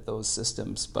benefit those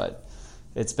systems, but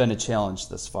it's been a challenge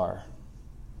thus far.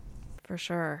 For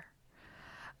sure.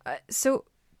 So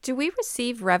do we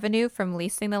receive revenue from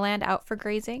leasing the land out for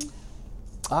grazing?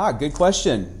 Good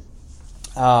question.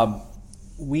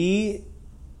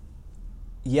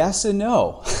 Yes and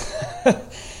no.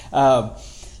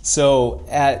 So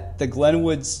at the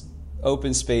Glenwoods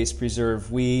Open Space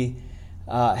Preserve, we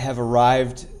have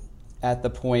arrived at the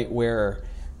point where,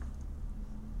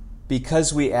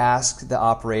 because we ask the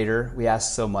operator, we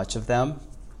ask so much of them,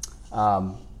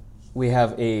 we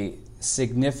have a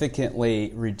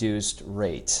significantly reduced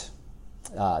rate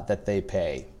that they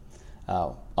pay,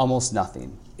 almost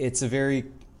nothing. It's a very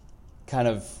kind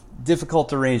of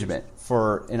difficult arrangement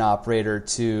for an operator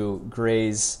to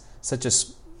graze such a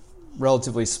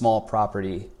relatively small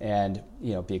property and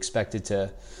be expected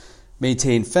to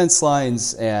maintain fence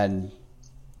lines and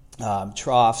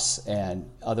troughs and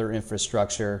other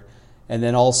infrastructure, and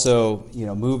then also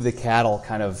move the cattle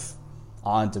kind of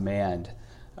on demand.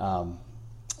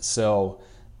 So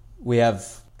we have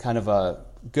kind of a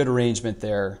good arrangement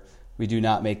there. We do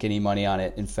not make any money on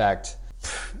it. In fact,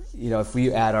 if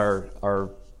we add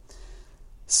our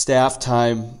staff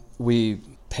time, we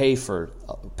pay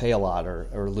a lot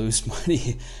or lose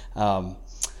money.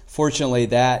 Fortunately,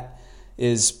 that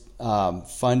is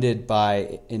funded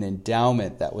by an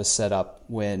endowment that was set up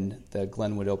when the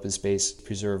Glenwood Open Space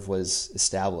Preserve was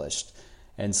established.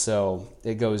 And so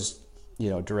it goes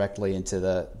directly into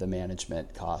the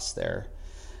management costs there.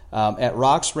 At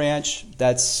Rocks Ranch,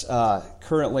 that's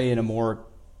currently in a more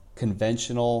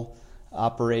conventional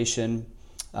operation.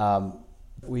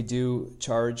 We do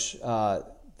charge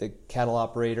the cattle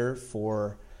operator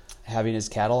for having his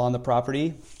cattle on the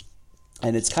property.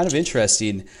 And it's kind of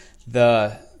interesting.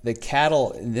 The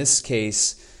cattle, in this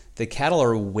case, the cattle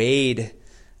are weighed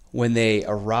when they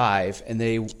arrive, and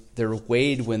they're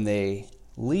weighed when they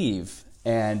leave.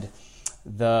 And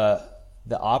the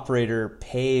operator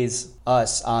pays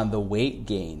us on the weight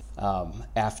gain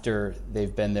after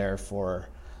they've been there for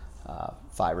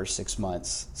 5 or 6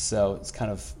 months. So it's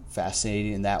kind of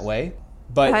fascinating in that way.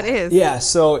 But that is. Yeah,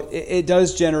 so it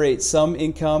does generate some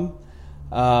income,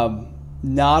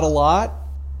 not a lot.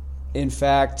 In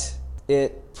fact,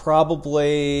 it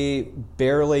probably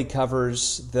barely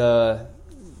covers the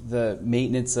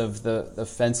maintenance of the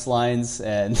fence lines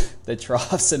and the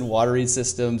troughs and watering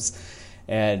systems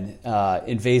and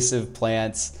invasive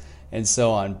plants and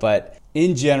so on. But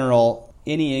in general,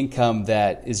 any income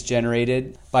that is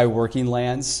generated by working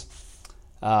lands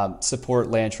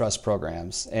support land trust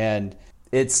programs, and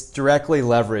it's directly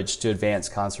leveraged to advance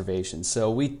conservation.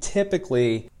 So we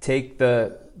typically take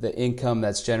the income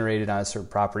that's generated on a certain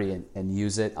property and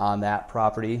use it on that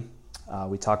property.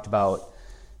 We talked about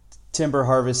timber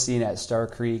harvesting at Star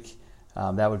Creek.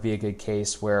 That would be a good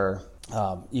case where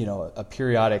a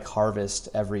periodic harvest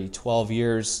every 12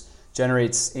 years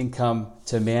generates income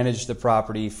to manage the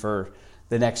property for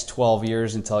the next 12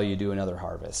 years until you do another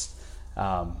harvest.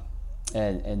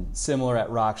 And similar at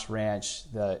Rocks Ranch,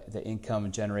 the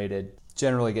income generated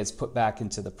generally gets put back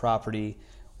into the property.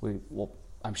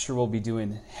 I'm sure we'll be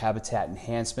doing habitat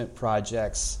enhancement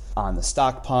projects on the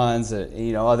stock ponds,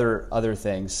 other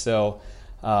things. So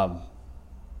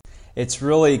it's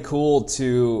really cool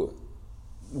to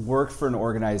work for an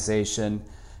organization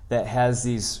that has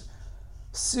these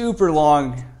super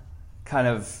long, kind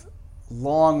of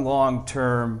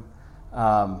long-term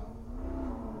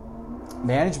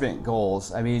management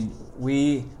goals. I mean,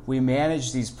 we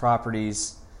manage these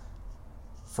properties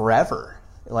forever,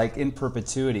 like in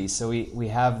perpetuity. So we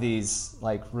have these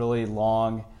like really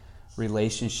long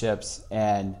relationships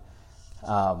and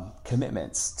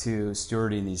commitments to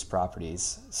stewarding these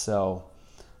properties. So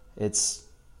it's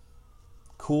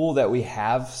cool that we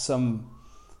have some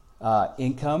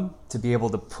income to be able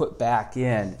to put back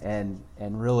in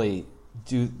and really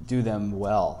do them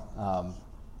well.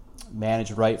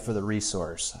 Manage right for the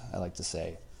resource, I like to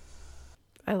say.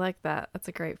 I like that. That's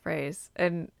a great phrase.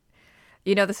 And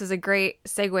this is a great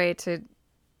segue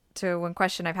to one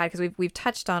question I've had, because we've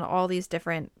touched on all these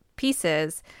different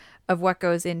pieces of what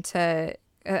goes into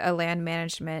a land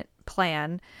management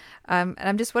plan. And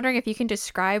I'm just wondering if you can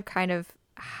describe kind of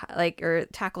or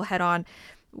tackle head on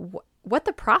what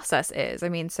the process is. I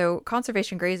mean, so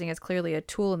conservation grazing is clearly a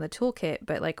tool in the toolkit,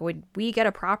 but like when we get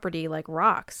a property like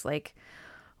Rocks, like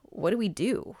what do we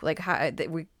do? Like how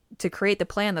to create the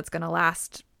plan that's going to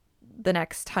last the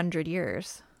next 100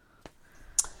 years?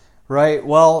 Right.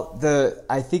 Well,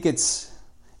 I think it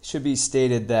should be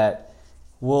stated that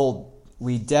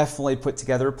we definitely put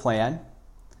together a plan,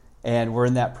 and we're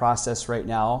in that process right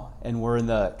now, and we're in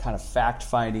the kind of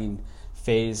fact-finding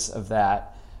phase of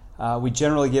that. We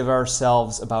generally give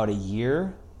ourselves about a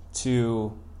year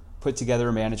to put together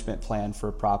a management plan for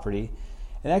a property,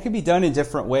 and that can be done in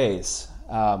different ways.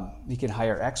 You can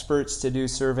hire experts to do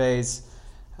surveys.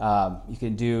 You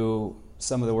can do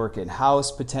some of the work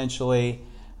in-house potentially.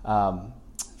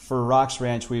 For Rocks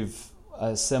Ranch, we've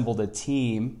assembled a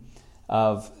team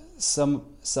of some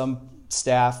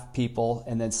staff people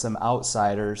and then some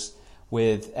outsiders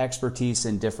with expertise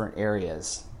in different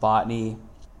areas: botany,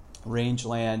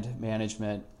 rangeland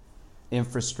management,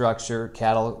 infrastructure,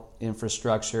 cattle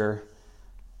infrastructure,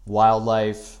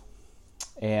 wildlife,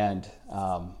 and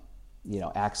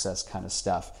access kind of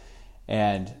stuff.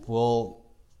 And we'll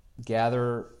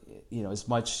gather as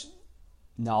much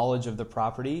knowledge of the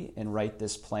property and write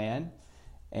this plan.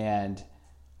 And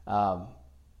I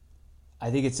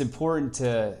think it's important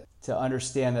to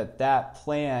understand that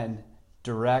plan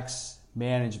directs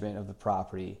management of the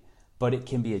property, but it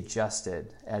can be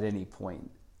adjusted at any point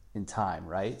in time,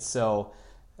 right? So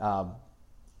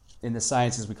in the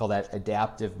sciences, we call that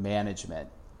adaptive management.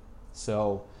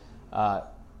 So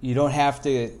you don't have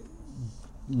to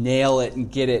nail it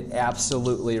and get it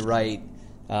absolutely right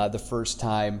the first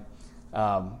time.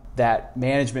 That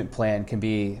management plan can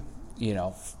be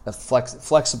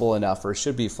flexible enough, or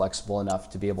should be flexible enough,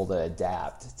 to be able to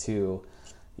adapt to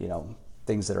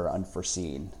things that are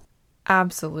unforeseen.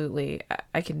 Absolutely.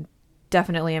 I can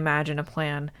definitely imagine a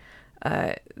plan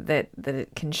that it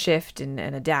can shift and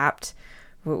adapt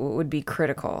would be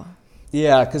critical.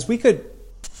 Yeah, because we could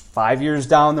 5 years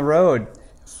down the road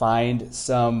find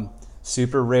some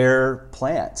super rare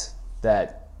plant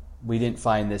that we didn't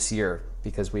find this year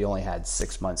because we only had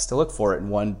 6 months to look for it in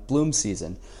one bloom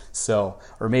season. So,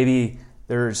 or maybe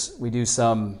we do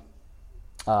some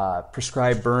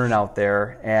prescribed burn out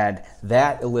there, and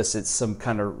that elicits some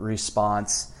kind of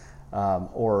response,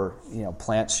 or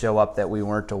plants show up that we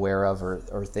weren't aware of,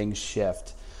 or things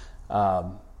shift.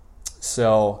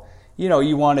 So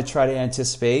you want to try to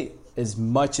anticipate as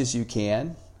much as you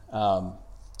can.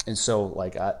 And so,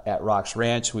 like at Rocks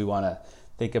Ranch, we want to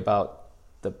think about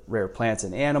the rare plants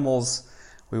and animals.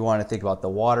 We want to think about the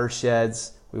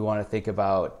watersheds. We want to think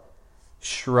about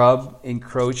shrub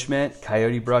encroachment,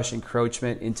 coyote brush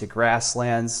encroachment into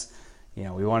grasslands.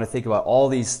 We want to think about all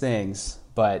these things,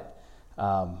 but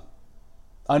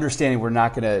understanding we're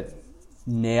not going to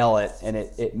nail it, and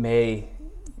it may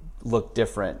look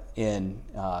different in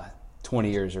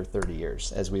 20 years or 30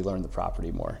 years as we learn the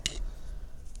property more.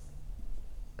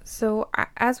 So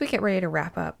as we get ready to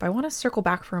wrap up, I want to circle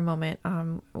back for a moment.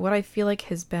 What I feel like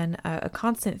has been a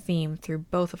constant theme through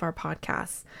both of our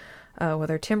podcasts,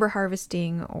 whether timber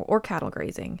harvesting or cattle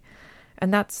grazing.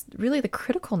 And that's really the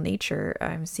critical nature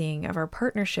I'm seeing of our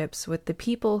partnerships with the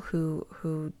people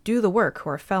who do the work, who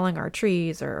are felling our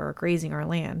trees or grazing our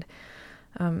land.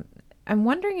 I'm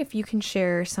wondering if you can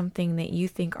share something that you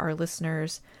think our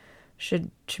listeners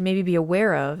should maybe be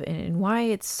aware of, and why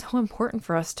it's so important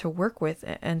for us to work with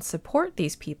and support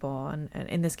these people, and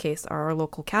in this case, our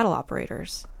local cattle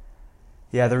operators.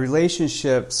 Yeah, the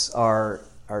relationships are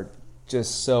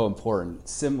just so important.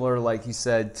 Similar, like you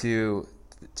said, to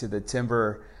the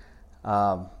timber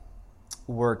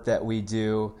work that we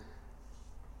do.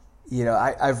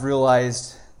 I've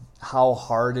realized how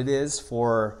hard it is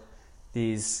for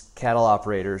these cattle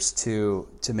operators to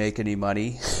make any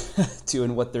money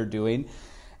doing what they're doing,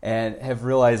 and have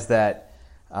realized that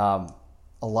a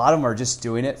lot of them are just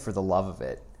doing it for the love of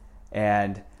it.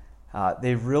 And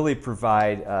they really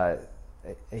provide a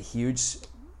huge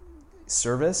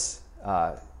service,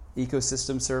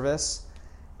 ecosystem service,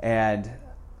 and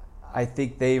I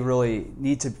think they really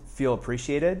need to feel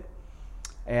appreciated,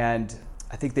 and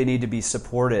I think they need to be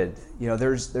supported.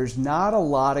 There's not a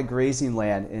lot of grazing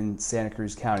land in Santa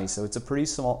Cruz County, so it's a pretty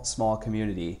small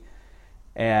community.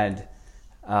 And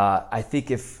I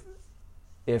think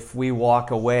if we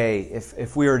walk away,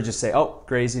 if we were to just say, oh,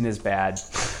 grazing is bad,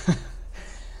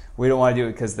 we don't want to do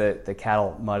it because the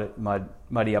cattle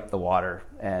muddy up the water,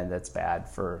 and that's bad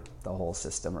for the whole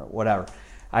system or whatever.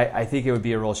 I think it would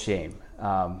be a real shame.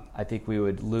 I think we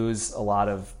would lose a lot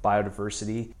of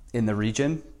biodiversity in the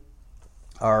region.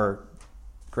 Our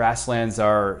grasslands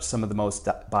are some of the most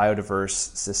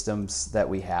biodiverse systems that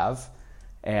we have,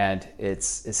 and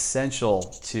it's essential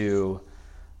to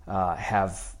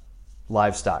have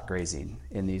livestock grazing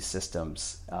in these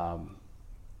systems.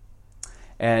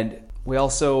 And we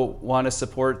also want to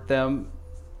support them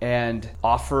and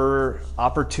offer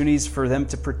opportunities for them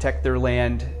to protect their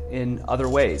land in other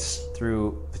ways,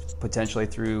 potentially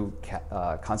through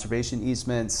conservation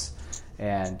easements,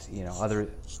 and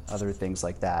other things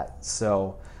like that.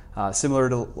 So similar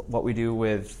to what we do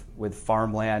with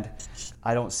farmland,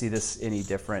 I don't see this any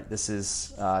different. This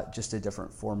is just a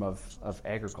different form of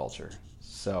agriculture.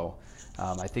 So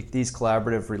I think these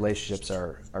collaborative relationships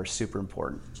are super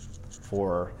important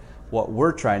for what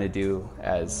we're trying to do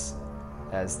as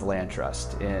the Land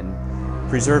Trust in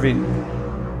preserving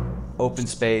open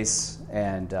space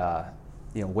and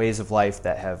ways of life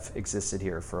that have existed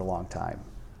here for a long time.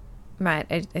 Matt,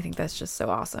 I think that's just so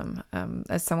awesome.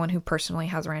 As someone who personally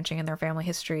has ranching in their family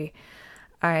history,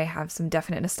 I have some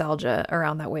definite nostalgia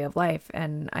around that way of life.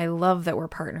 And I love that we're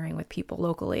partnering with people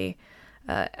locally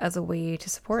as a way to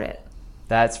support it.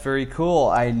 That's very cool.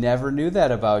 I never knew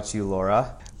that about you,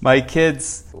 Laura. My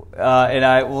kids and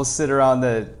I will sit around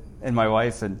and my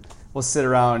wife, and we'll sit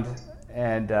around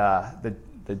and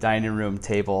the dining room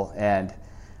table, and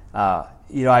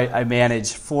I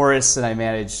manage forests and I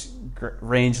manage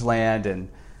rangeland and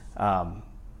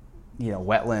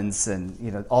wetlands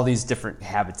and all these different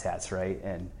habitats, right?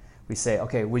 And we say,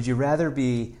 okay, would you rather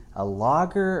be a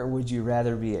logger or would you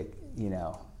rather be a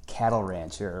cattle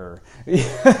rancher?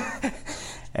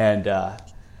 And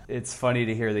it's funny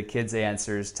to hear the kids'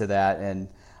 answers to that, and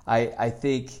I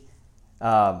think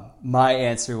my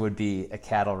answer would be a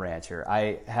cattle rancher.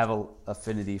 I have an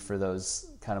affinity for those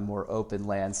kind of more open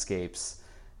landscapes,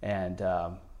 and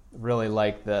really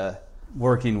like the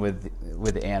working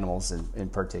with animals in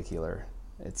particular.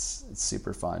 It's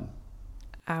super fun.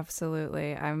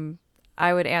 Absolutely.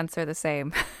 I would answer the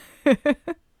same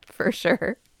for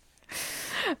sure.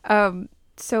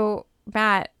 So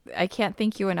Matt, I can't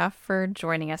thank you enough for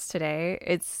joining us today.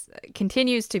 It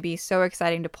continues to be so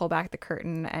exciting to pull back the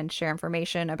curtain and share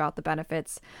information about the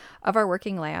benefits of our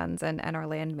working lands and our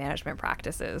land management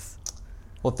practices.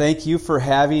 Well, thank you for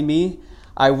having me.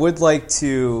 I would like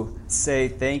to say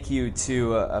thank you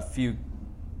to a few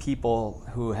people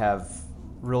who have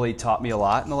really taught me a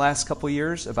lot in the last couple of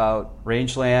years about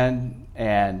rangeland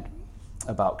and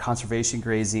about conservation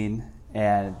grazing.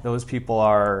 And those people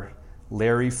are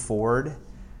Larry Ford,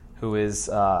 who is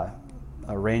a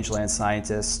rangeland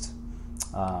scientist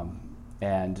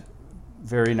and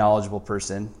very knowledgeable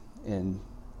person in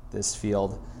this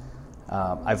field.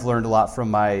 I've learned a lot from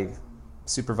my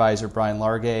supervisor, Brian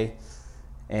Largay,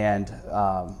 and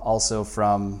also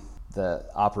from the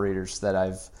operators that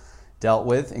I've dealt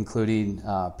with, including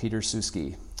Peter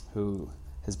Suski, who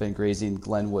has been grazing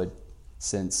Glenwood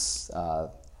since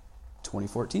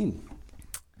 2014.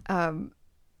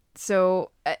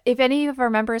 So if any of our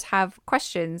members have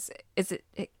questions,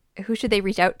 who should they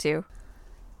reach out to?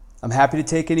 I'm happy to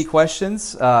take any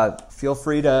questions. Feel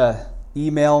free to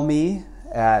email me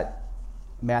at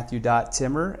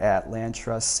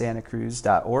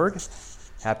matthew.timmer@landtrustsantacruz.org.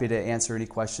 Happy to answer any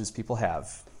questions people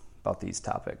have about these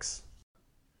topics.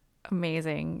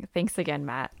 Amazing. Thanks again,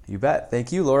 Matt. You bet.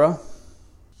 Thank you, Laura.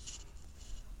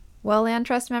 Well, Land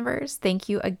Trust members, thank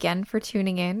you again for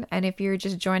tuning in. And if you're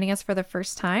just joining us for the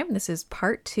first time, this is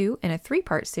part 2 in a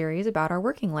 3-part series about our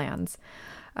working lands.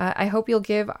 I hope you'll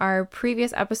give our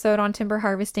previous episode on timber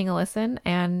harvesting a listen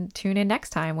and tune in next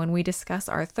time when we discuss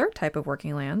our 3rd type of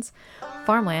working lands,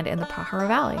 farmland in the Pajaro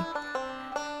Valley.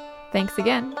 Thanks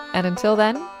again, and until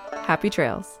then, happy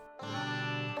trails.